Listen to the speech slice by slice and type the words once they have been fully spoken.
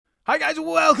Hi guys,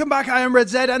 welcome back. I am Red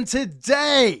Z, and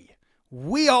today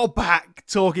we are back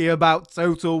talking about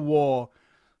Total War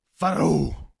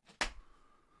Pharaoh.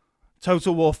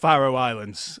 Total War Pharaoh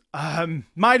Islands.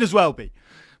 Might as well be.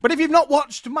 But if you've not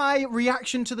watched my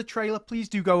reaction to the trailer, please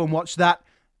do go and watch that.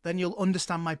 Then you'll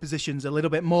understand my positions a little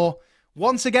bit more.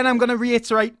 Once again, I'm going to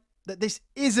reiterate that this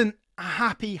isn't a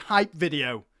happy hype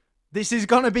video. This is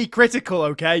going to be critical,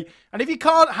 okay? And if you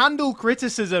can't handle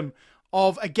criticism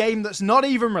of a game that's not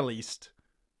even released,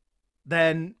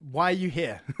 then why are you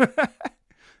here?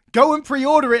 Go and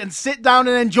pre-order it and sit down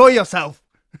and enjoy yourself.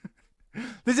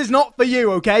 This is not for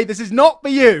you, okay? This is not for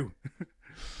you.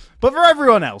 But for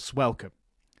everyone else, welcome.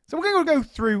 So we're going to go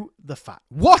through the fact.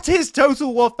 What is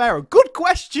Total War Pharaoh? Good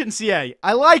question, CA.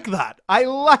 I like that. I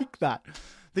like that.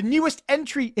 The newest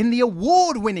entry in the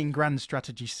award-winning Grand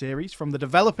Strategy series from the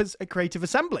developers at Creative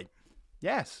Assembly.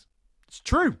 Yes, it's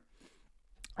true.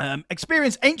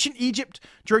 Experience ancient Egypt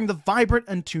during the vibrant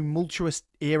and tumultuous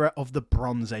era of the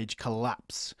Bronze Age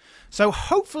collapse. So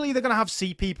hopefully they're going to have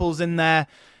sea peoples in there.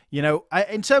 You know,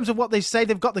 in terms of what they say,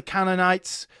 they've got the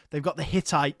Canaanites, they've got the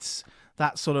Hittites,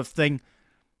 that sort of thing.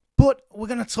 But we're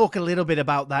going to talk a little bit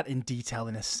about that in detail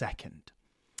in a second.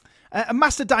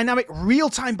 Master dynamic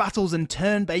real-time battles and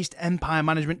turn-based empire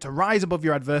management to rise above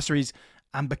your adversaries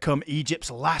and become Egypt's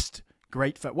last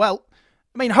great pharaoh. Well,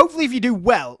 I mean, hopefully if you do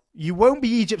well, you won't be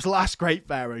Egypt's last great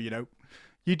pharaoh, you know.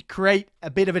 You'd create a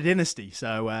bit of a dynasty.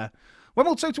 So, when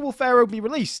will Total War Pharaoh be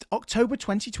released? October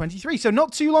 2023. So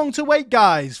not too long to wait,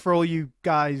 guys, for all you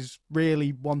guys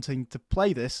really wanting to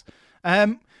play this.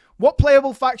 What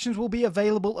playable factions will be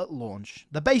available at launch?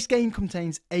 The base game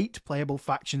contains 8 playable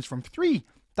factions from 3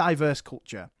 diverse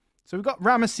culture. So we've got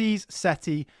Ramesses,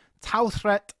 Seti,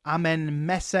 Tauthret, Amen,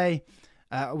 Messe.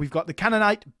 We've got the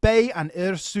Canaanite, Bay and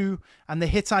Ursu, and the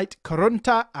Hittite,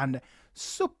 Korunta and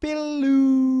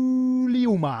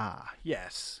Supiluliuma.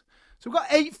 Yes. So we've got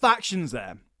 8 factions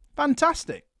there.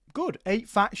 Fantastic. Good. 8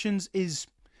 factions is,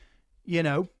 you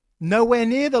know, nowhere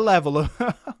near the level of,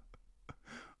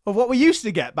 of what we used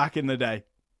to get back in the day.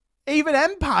 Even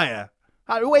Empire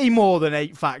had way more than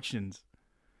 8 factions.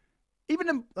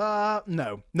 Even,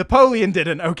 no. Napoleon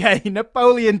didn't, okay?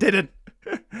 Napoleon didn't.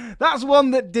 That's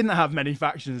one that didn't have many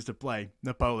factions to play,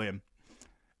 Napoleon.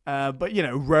 But, you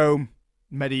know, Rome,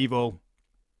 medieval,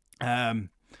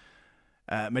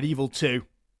 medieval 2.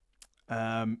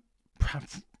 I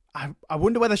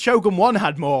wonder whether Shogun 1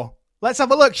 had more. Let's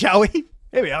have a look, shall we?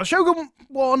 Here we are. Shogun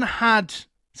 1 had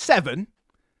 7.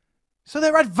 So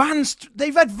they've advanced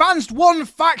 1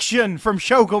 faction from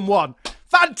Shogun 1.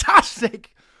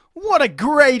 Fantastic! What a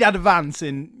great advance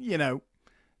in, you know,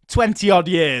 20-odd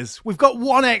years. We've got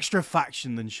 1 extra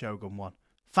faction than Shogun 1.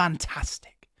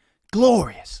 Fantastic.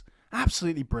 Glorious.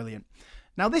 Absolutely brilliant.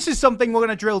 Now, this is something we're going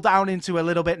to drill down into a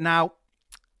little bit now.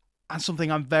 And something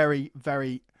I'm very,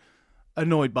 very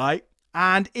annoyed by.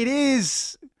 And it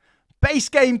is base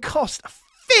game cost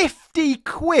 50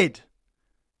 quid.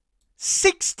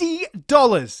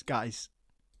 $60, guys.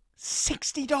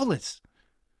 $60.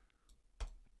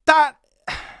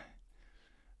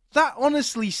 That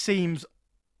honestly seems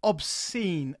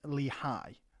obscenely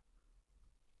high.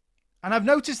 And I've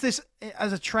noticed this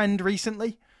as a trend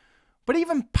recently. But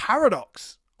even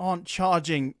Paradox aren't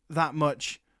charging that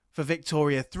much for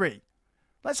Victoria 3.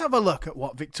 Let's have a look at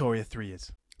what Victoria 3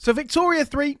 is. So Victoria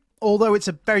 3, although it's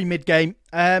a very mid-game,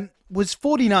 was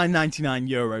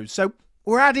 €49.99. So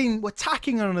we're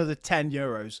tacking on another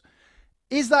 €10.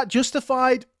 Is that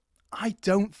justified? I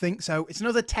don't think so. It's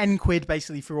another 10 quid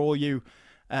basically for all you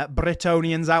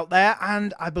Bretonians out there,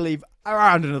 and I believe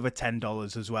around another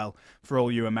 $10 as well for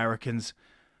all you Americans.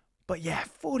 But yeah,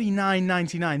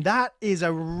 $49.99. That is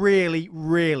a really,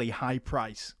 really high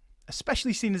price,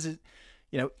 especially seen as,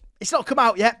 you know, it's not come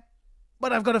out yet,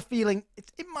 but I've got a feeling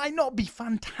it might not be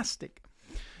fantastic.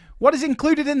 What is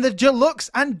included in the Deluxe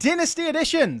and Dynasty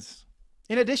editions?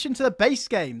 In addition to the base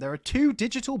game, there are 2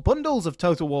 digital bundles of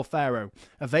Total War Pharaoh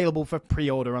available for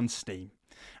pre-order on Steam.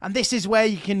 And this is where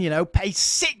you can, you know, pay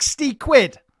 60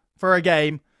 quid for a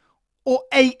game or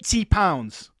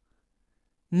 £80.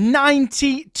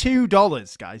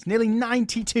 $92, guys. Nearly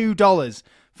 $92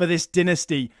 for this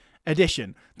Dynasty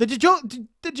edition. The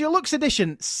Deluxe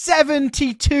edition,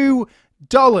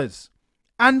 $72.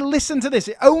 And listen to this,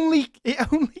 it only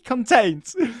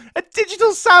contains a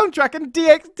digital soundtrack and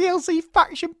DLC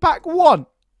Faction Pack 1.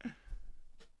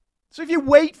 So if you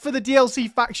wait for the DLC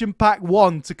Faction Pack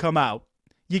 1 to come out,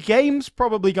 your game's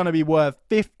probably going to be worth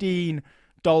 $15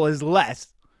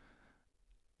 less.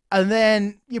 And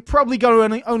then you're probably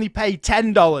going to only pay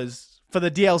 $10 for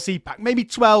the DLC pack. Maybe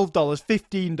 $12,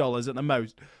 $15 at the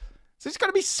most. So it's going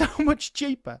to be so much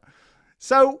cheaper.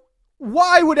 So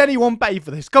Why would anyone pay for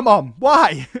this? Come on,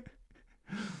 why?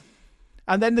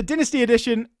 And then the Dynasty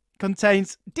Edition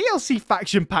contains DLC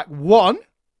Faction Pack 1,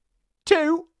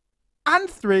 2, and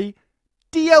 3,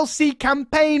 DLC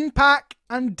Campaign Pack,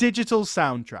 and digital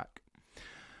soundtrack.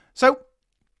 So,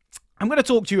 I'm going to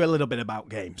talk to you a little bit about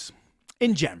games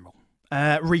in general,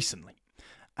 recently.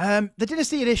 The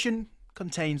Dynasty Edition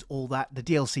contains all that, the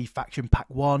DLC Faction Pack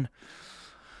 1.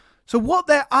 So what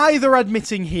they're either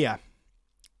admitting here,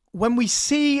 when we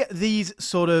see these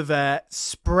sort of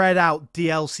spread out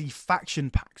DLC faction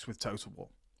packs with Total War,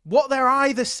 what they're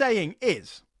either saying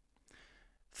is,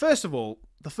 first of all,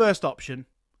 the first option,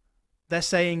 they're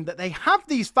saying that they have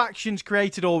these factions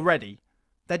created already.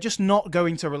 They're just not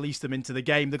going to release them into the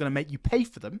game. They're going to make you pay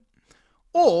for them.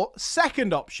 Or,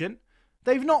 second option,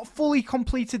 they've not fully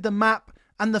completed the map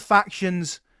and the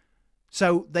factions,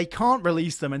 so they can't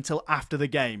release them until after the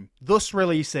game, thus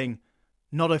releasing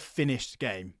not a finished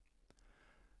game.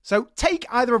 So take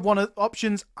either of one of the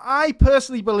options. I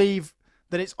personally believe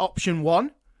that it's option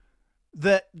 1,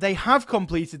 that they have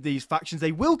completed these factions.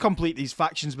 They will complete these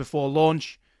factions before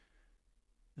launch.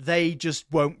 They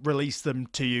just won't release them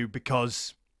to you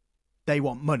because they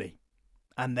want money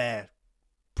and they're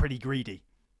pretty greedy.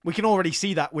 We can already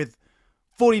see that with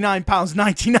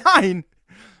 £49.99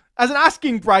 as an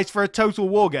asking price for a Total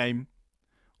War game.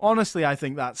 Honestly, I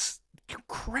think that's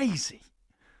crazy.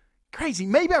 Crazy.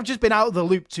 Maybe I've just been out of the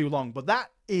loop too long, but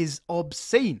that is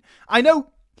obscene. I know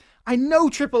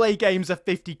AAA games are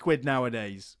 50 quid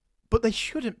nowadays, but they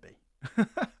shouldn't be.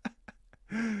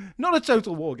 Not a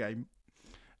Total War game.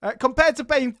 Compared to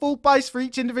paying full price for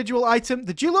each individual item,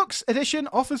 the Deluxe Edition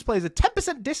offers players a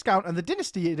 10% discount and the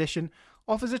Dynasty Edition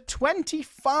offers a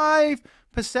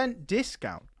 25%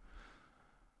 discount.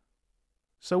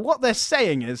 So what they're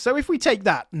saying is, so if we take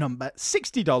that number,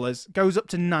 $60 goes up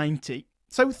to $90.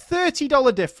 So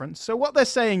 $30 difference. So what they're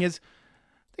saying is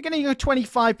they're getting a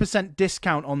 25%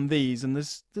 discount on these. And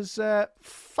there's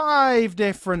 5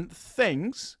 different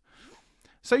things.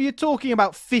 So you're talking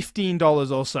about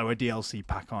 $15 or so a DLC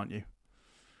pack, aren't you?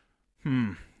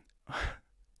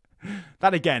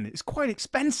 That again, is quite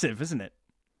expensive, isn't it?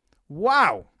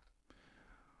 Wow.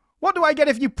 What do I get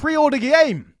if you pre-order the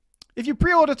game? If you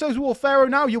pre-order Total War Pharaoh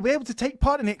now, you'll be able to take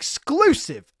part in an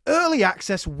exclusive early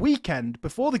access weekend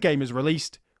before the game is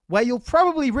released, where you'll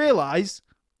probably realise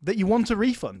that you want a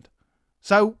refund.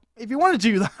 So, if you want to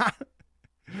do that,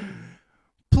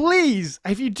 please,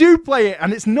 if you do play it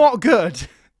and it's not good,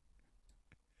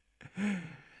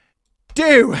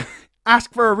 do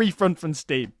ask for a refund from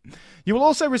Steam. You will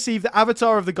also receive the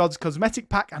Avatar of the Gods cosmetic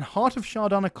pack and Heart of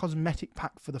Shardana cosmetic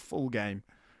pack for the full game.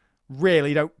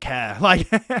 Really don't care. Like,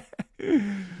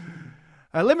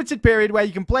 a limited period where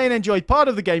you can play and enjoy part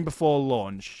of the game before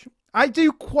launch. I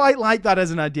do quite like that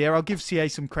as an idea. I'll give CA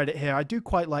some credit here. I do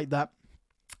quite like that.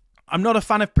 I'm not a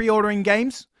fan of pre-ordering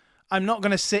games. I'm not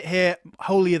going to sit here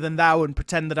holier than thou and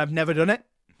pretend that I've never done it.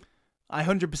 I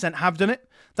 100% have done it.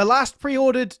 The last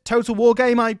pre-ordered Total War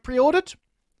game I pre-ordered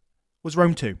was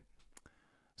Rome 2.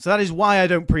 So that is why I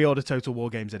don't pre-order Total War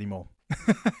games anymore.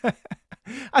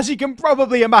 As you can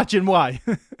probably imagine why.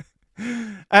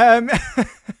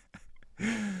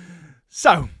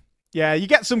 So, yeah, you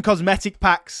get some cosmetic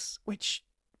packs, which,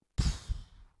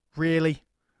 really?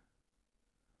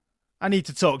 I need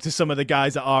to talk to some of the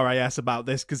guys at RAS about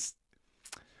this, because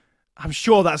I'm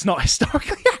sure that's not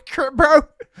historically accurate, bro.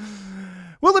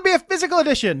 Will there be a physical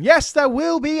edition? Yes, there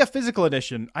will be a physical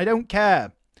edition. I don't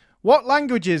care. What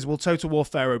languages will Total War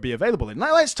Pharaoh be available in?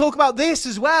 Now, let's talk about this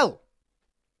as well.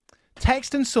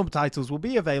 Text and subtitles will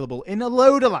be available in a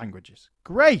load of languages.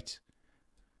 Great.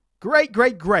 Great,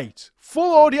 great, great.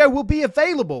 Full audio will be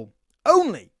available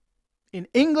only in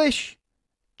English,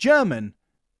 German,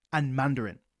 and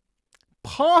Mandarin.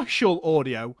 Partial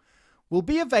audio will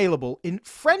be available in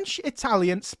French,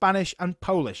 Italian, Spanish, and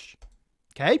Polish.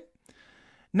 Okay?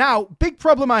 Now, big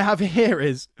problem I have here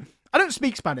is I don't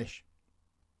speak Spanish.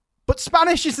 But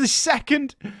Spanish is the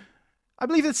second, I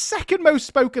believe the second most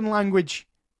spoken language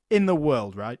in the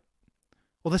world, right?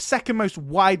 Or the second most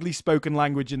widely spoken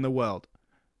language in the world.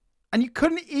 And you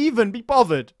couldn't even be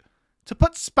bothered to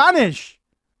put Spanish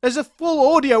as a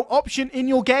full audio option in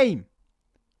your game.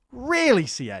 Really,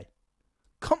 CA?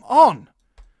 Come on.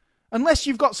 Unless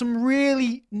you've got some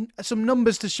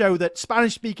numbers to show that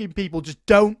Spanish-speaking people just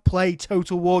don't play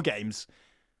Total War games.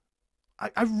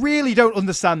 I really don't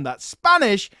understand that.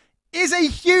 Spanish is a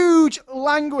huge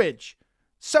language.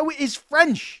 So is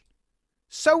French.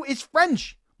 So is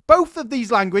French. Both of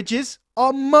these languages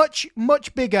are much,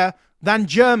 much bigger than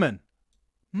German.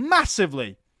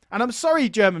 Massively. And I'm sorry,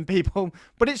 German people,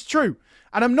 but it's true.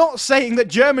 And I'm not saying that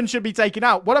German should be taken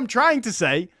out. What I'm trying to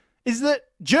say is that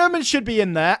German should be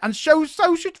in there, and so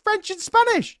should French and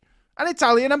Spanish, and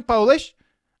Italian and Polish.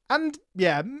 And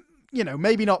yeah, you know,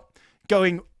 maybe not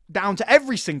going down to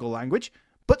every single language,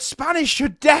 but Spanish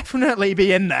should definitely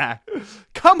be in there.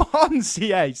 Come on,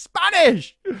 CA.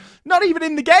 Spanish! Not even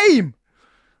in the game.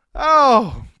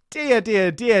 Oh, dear,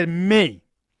 dear, dear me.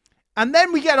 And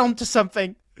then we get on to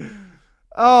something,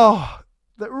 that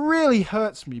really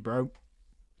hurts me, bro.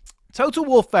 Total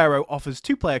War Pharaoh offers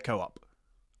 2-player co-op.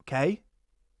 Okay?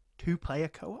 2-player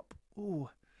co-op? Ooh.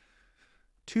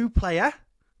 2-player?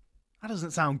 That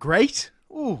doesn't sound great.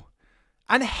 Ooh.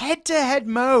 And head-to-head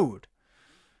mode.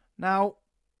 Now,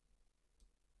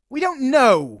 we don't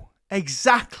know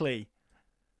exactly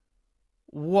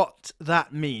what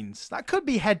that means. That could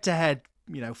be head-to-head,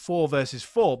 4 versus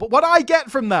 4. But what I get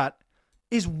from that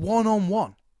is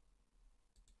 1-on-1.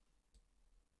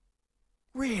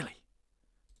 Really?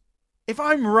 If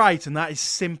I'm right and that is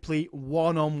simply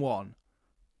 1-on-1,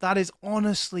 that is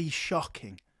honestly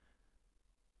shocking.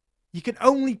 You can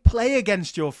only play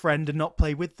against your friend and not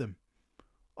play with them.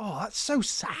 Oh, that's so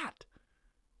sad.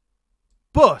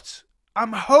 But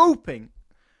I'm hoping,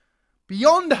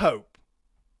 beyond hope,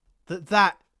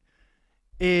 that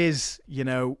is,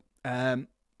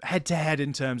 head-to-head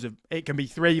in terms of it can be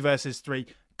 3 versus 3.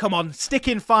 Come on, stick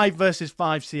in 5 versus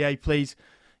 5, CA, please.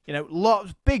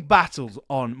 Lots big battles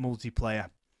on multiplayer.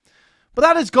 But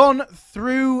that has gone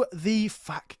through the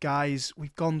FAQ, guys.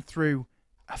 We've gone through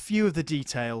a few of the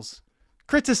details.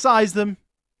 Criticize them,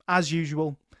 as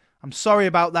usual. I'm sorry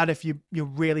about that if you're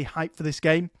really hyped for this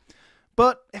game.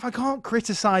 But if I can't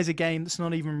criticize a game that's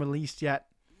not even released yet,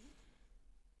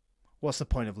 what's the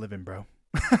point of living, bro?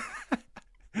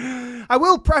 I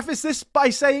will preface this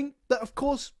by saying that, of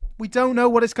course, we don't know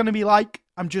what it's going to be like.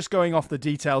 I'm just going off the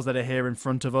details that are here in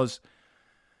front of us.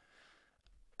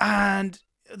 And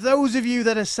those of you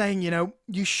that are saying,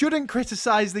 you shouldn't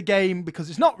criticize the game because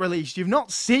it's not released, you've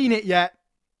not seen it yet,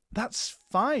 that's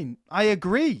fine. I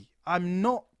agree. I'm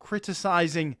not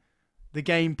criticizing the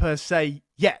game per se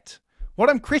yet. What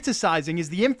I'm criticizing is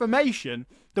the information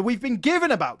that we've been given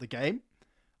about the game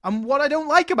and what I don't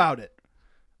like about it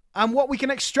and what we can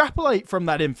extrapolate from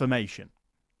that information.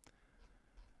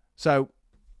 So,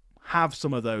 have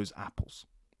some of those apples.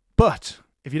 But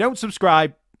if you don't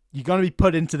subscribe, you're going to be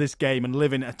put into this game and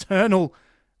live in eternal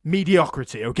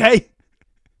mediocrity, okay?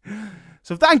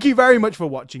 So thank you very much for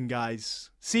watching,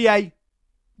 guys. CA,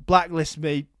 blacklist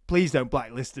me. Please don't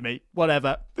blacklist me.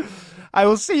 Whatever. I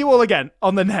will see you all again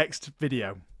on the next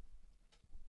video.